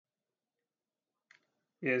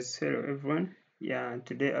Yes, hello everyone. Yeah,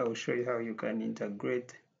 today I will show you how you can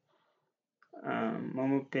integrate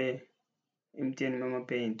Momo Pay, MTN Momo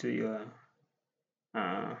Pay into your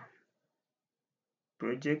uh,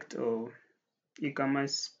 project or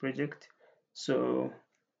e-commerce project. So,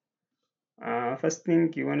 first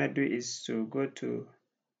thing you want to do is to go to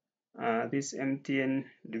this MTN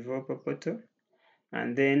developer portal,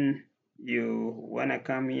 and then you want to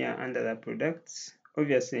come here under the products.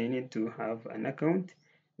 Obviously, you need to have an account.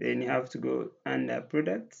 Then you have to go under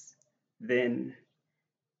products. Then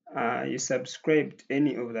you subscribe to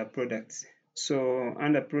any of the products. So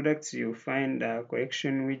under products, you find a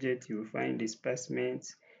collection widget, you find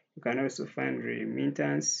disbursements, you can also find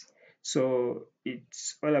remittance. So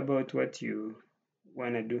it's all about what you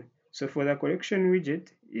want to do. So for the collection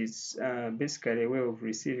widget, it's basically a way of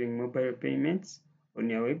receiving mobile payments on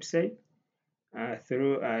your website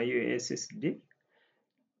through a USSD.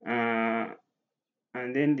 Uh,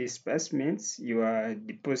 and then disbursements, you are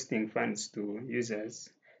depositing funds to users.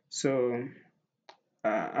 So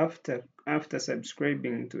after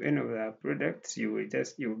subscribing to any of the products, you will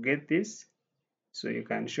get this. So you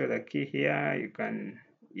can show the key here. You can,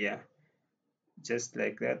 yeah, just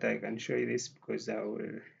like that. I can show you this because I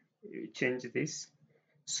will change this.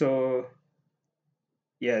 So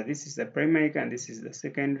yeah, this is the primary key and this is the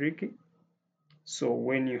secondary key. So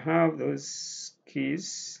when you have those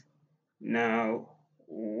keys, now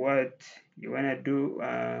what you want to do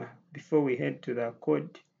before we head to the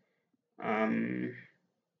code, um,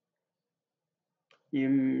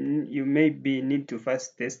 you maybe need to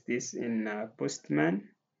first test this in Postman.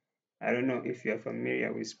 I don't know if you're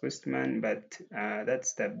familiar with Postman, but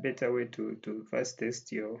that's the better way to first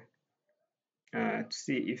test your to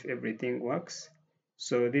see if everything works.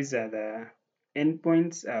 So these are the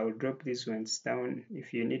endpoints. I'll drop these ones down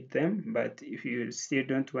if you need them, but if you still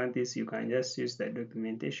don't want this, you can just use the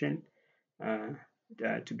documentation uh,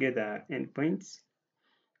 to get the endpoints.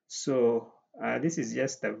 So this is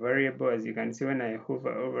just a variable. As you can see, when I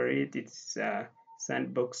hover over it, it's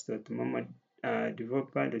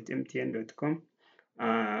sandbox.momodeveloper.mtn.com.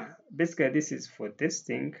 Basically, this is for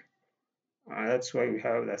testing. That's why we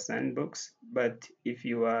have the sandbox. But if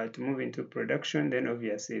you are to move into production, then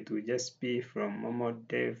obviously it will just be from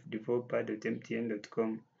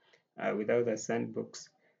momodeveloper.mtn.com without the sandbox.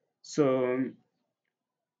 So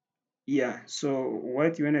yeah, so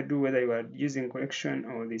what you want to do, whether you are using collection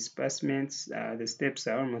or disbursements, the steps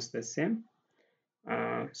are almost the same.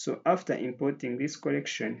 So after importing this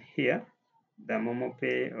collection here, the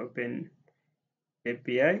MomoPay Open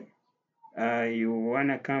API, you want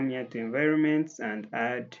to come here to environments and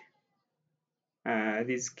add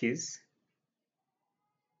these keys,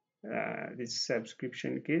 these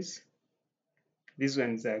subscription keys. These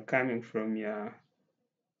ones are coming from your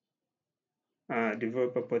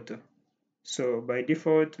developer portal. So by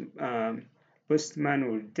default, Postman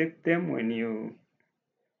will take them when you're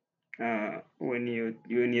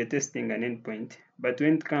testing an endpoint. But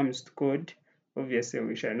when it comes to code, obviously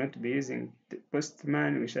we shall not be using the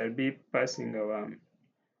Postman. We shall be passing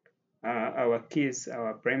our keys,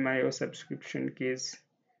 our primary or subscription keys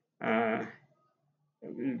uh,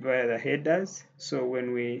 via the headers. So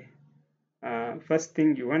when we first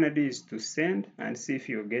thing you want to do is to send and see if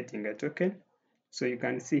you're getting a token. So you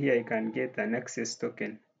can see here you can get an access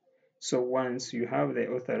token. So once you have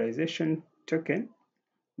the authorization token,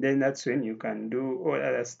 then that's when you can do all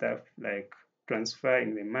other stuff like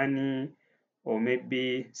transferring the money, or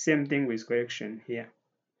maybe same thing with collection here.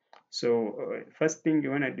 So first thing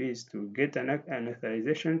you want to do is to get an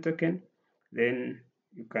authorization token, then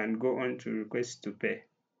you can go on to request to pay.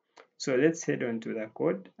 So let's head on to the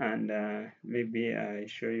code and maybe I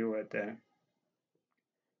show you what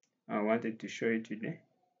I wanted to show you today.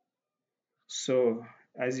 So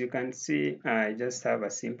as you can see, I just have a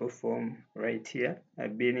simple form right here, a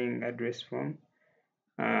billing address form.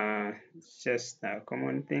 It's just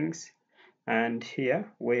common things. And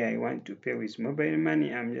here, where I want to pay with mobile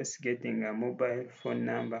money, I'm just getting a mobile phone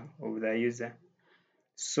number of the user.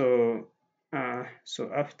 So,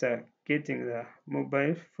 so after getting the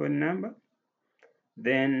mobile phone number,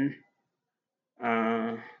 then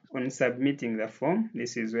on submitting the form,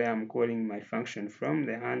 this is where I'm calling my function from,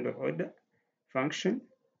 the handle order function.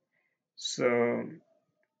 So,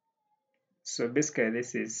 so basically,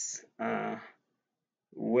 this is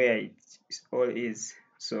where it all is.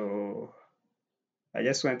 So I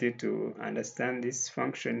just want you to understand this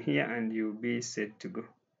function here and you'll be set to go.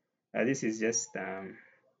 This is just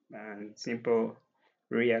simple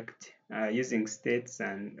React using states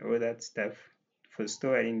and all that stuff for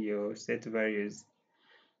storing your set values.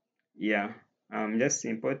 Yeah. I'm just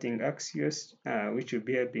importing Axios, which will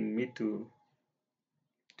be helping me to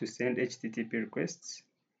send HTTP requests.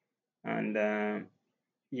 And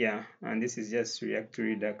yeah, and this is just React to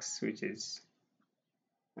Redux, which is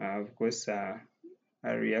of course a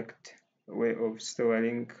React way of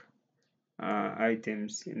storing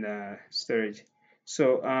items in the storage.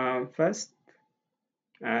 So first,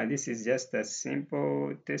 this is just a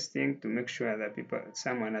simple testing to make sure that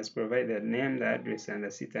someone has provided the name, the address, and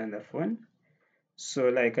the city and the phone. So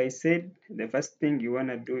like I said, the first thing you want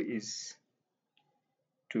to do is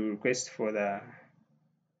to request for the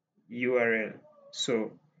URL.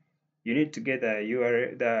 So you need to get the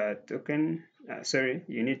URL, the token. Sorry,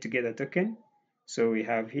 you need to get a token. So we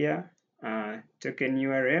have here token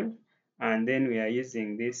URL, and then we are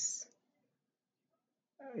using this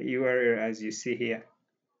URL as you see here.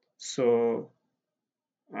 So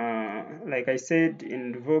like I said,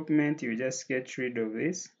 in development, you just get rid of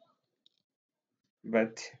this.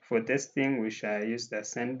 But for testing, we shall use the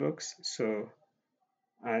sandbox. So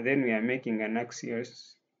then we are making an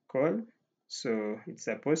Axios call. So it's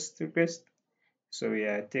a post request. So we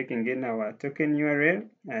are taking in our token URL,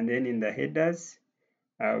 and then in the headers,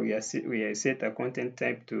 we are set a content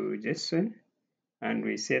type to JSON, and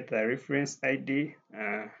we set a reference ID.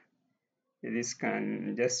 This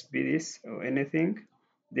can just be this or anything.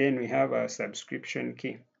 Then we have our subscription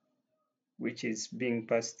key, which is being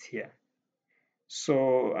passed here.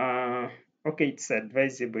 So okay, it's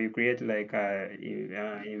advisable you create like a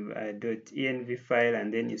 .env file,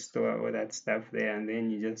 and then you store all that stuff there, and then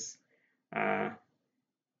you just uh,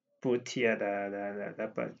 put here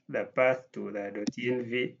the path to the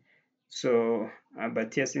 .env. So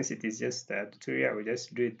but here, since it is just a tutorial, I will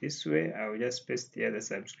just do it this way. I will just paste here the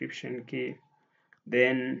subscription key,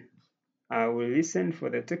 then I will listen for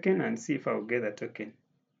the token and see if I'll get the token.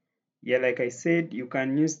 Yeah, like I said, you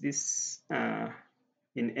can use this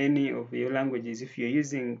in any of your languages. If you're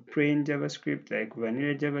using plain JavaScript, like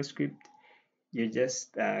vanilla JavaScript, you're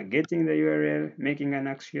just getting the URL, making an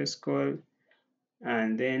Axios call,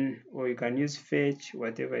 and then, or you can use fetch,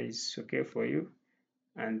 whatever is okay for you,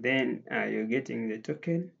 and then you're getting the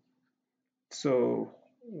token. So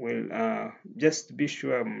we'll just be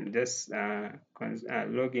sure I'm just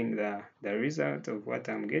logging the result of what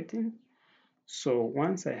I'm getting. So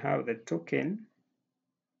once I have the token,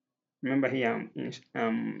 remember here I'm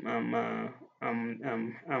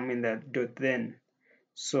in the dot then.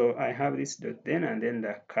 So I have this dot then and then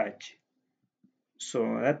the catch.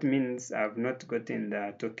 So that means I've not gotten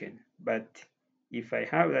the token. But if I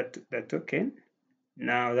have the token,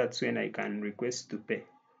 now that's when I can request to pay.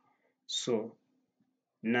 So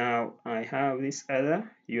now I have this other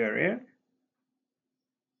URL,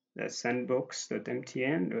 the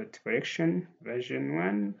sandbox.mtn.collection version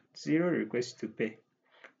 1.0 request to pay.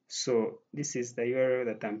 So this is the URL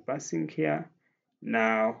that I'm passing here.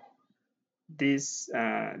 Now this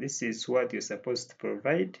is what you're supposed to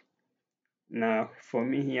provide. Now for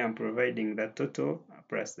me here, I'm providing the total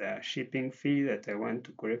plus the shipping fee that I want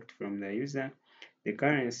to collect from the user. The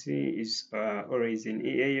currency is always in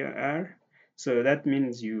EAR, so that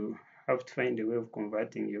means you have to find a way of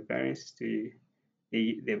converting your currency to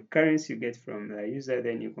the currency you get from the user,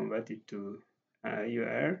 then you convert it to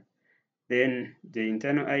UR. Then the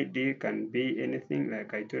internal ID can be anything,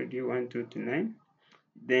 like I told you, 1229.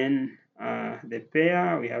 Then the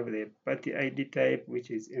pair, we have the party ID type,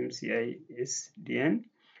 which is MCISDN.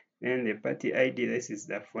 Then the party ID, this is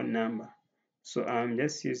the phone number. So I'm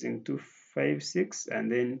just using 256 and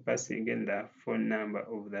then passing in the phone number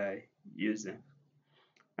of the user.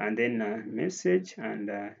 And then a message and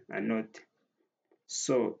a note.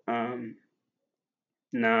 So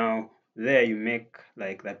now there you make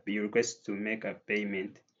like that, you request to make a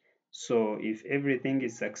payment. So if everything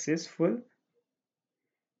is successful,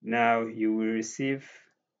 now you will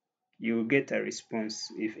get a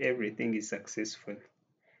response if everything is successful.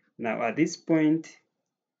 Now at this point,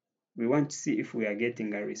 we want to see if we are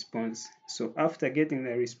getting a response. So after getting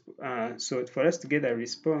the response, so for us to get a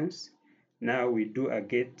response, now we do a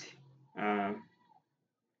get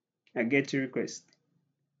request.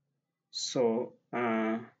 So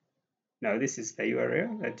now this is the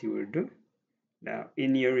URL that you will do. Now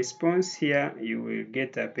in your response here, you will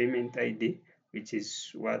get a payment ID, which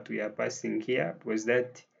is what we are passing here, because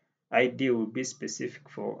that ID will be specific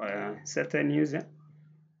for a certain user.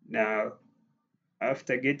 Now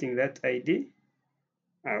after getting that ID,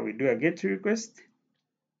 we do a get request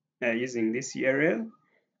using this URL,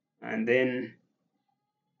 and then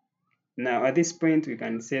now at this point we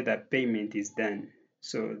can say that payment is done.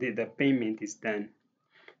 So the payment is done.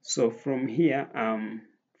 So from here I'm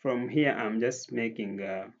just making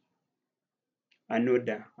an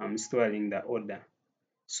order, I'm storing the order.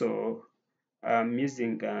 So I'm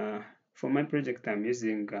using for my project, I'm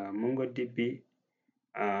using MongoDB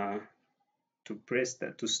uh, to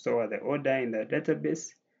to store the order in the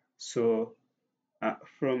database. So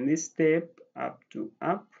from this step up to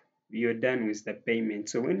up, you're done with the payment.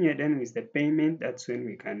 So when you're done with the payment, that's when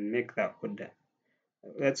we can make the order.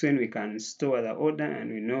 That's when we can store the order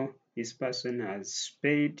and we know this person has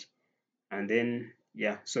paid, and then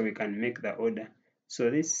yeah, so we can make the order. So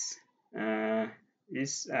uh,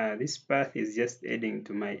 this path is just adding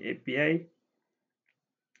to my API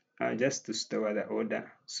just to store the order.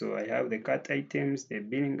 So I have the cart items, the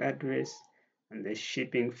billing address, and the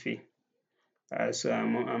shipping fee. So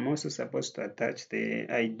I'm also supposed to attach the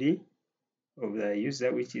ID of the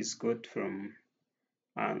user, which is got from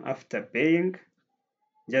after paying,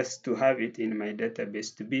 just to have it in my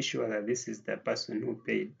database to be sure that this is the person who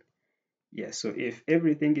paid. Yeah, so if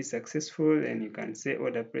everything is successful and you can say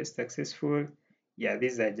order pressed successful, yeah,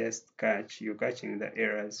 these are just you're catching the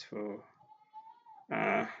errors for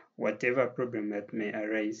uh, whatever problem that may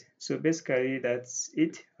arise. So basically that's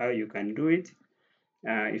it, how you can do it.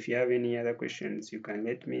 If you have any other questions, you can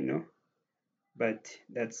let me know, but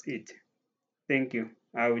that's it. Thank you.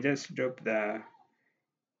 I will just drop the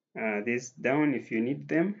this down if you need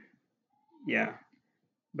them. Yeah,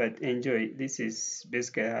 but enjoy. This is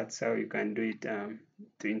basically that's how you can do it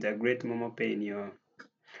to integrate Momo Pay in your.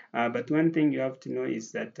 But one thing you have to know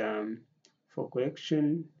is that for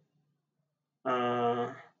collection,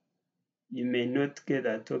 uh, you may not get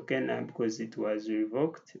a token because it was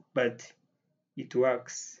revoked, but it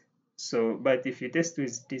works. So, but if you test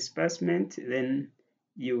with disbursement, then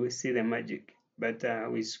you will see the magic. But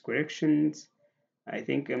with corrections, I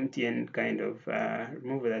think MTN kind of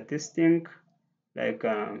remove the testing. Like,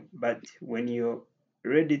 but when you're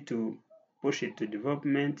ready to push it to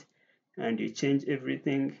development and you change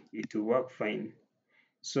everything, it will work fine.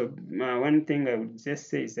 So one thing I would just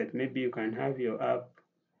say is that maybe you can have your app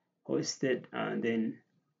hosted and then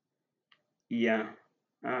yeah,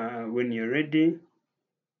 when you're ready,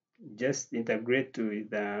 just integrate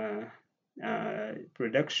with the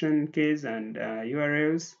production keys and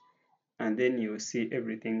URLs, and then you'll see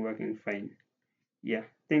everything working fine. Yeah,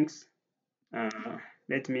 thanks. Uh,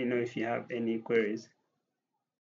 Let me know if you have any queries.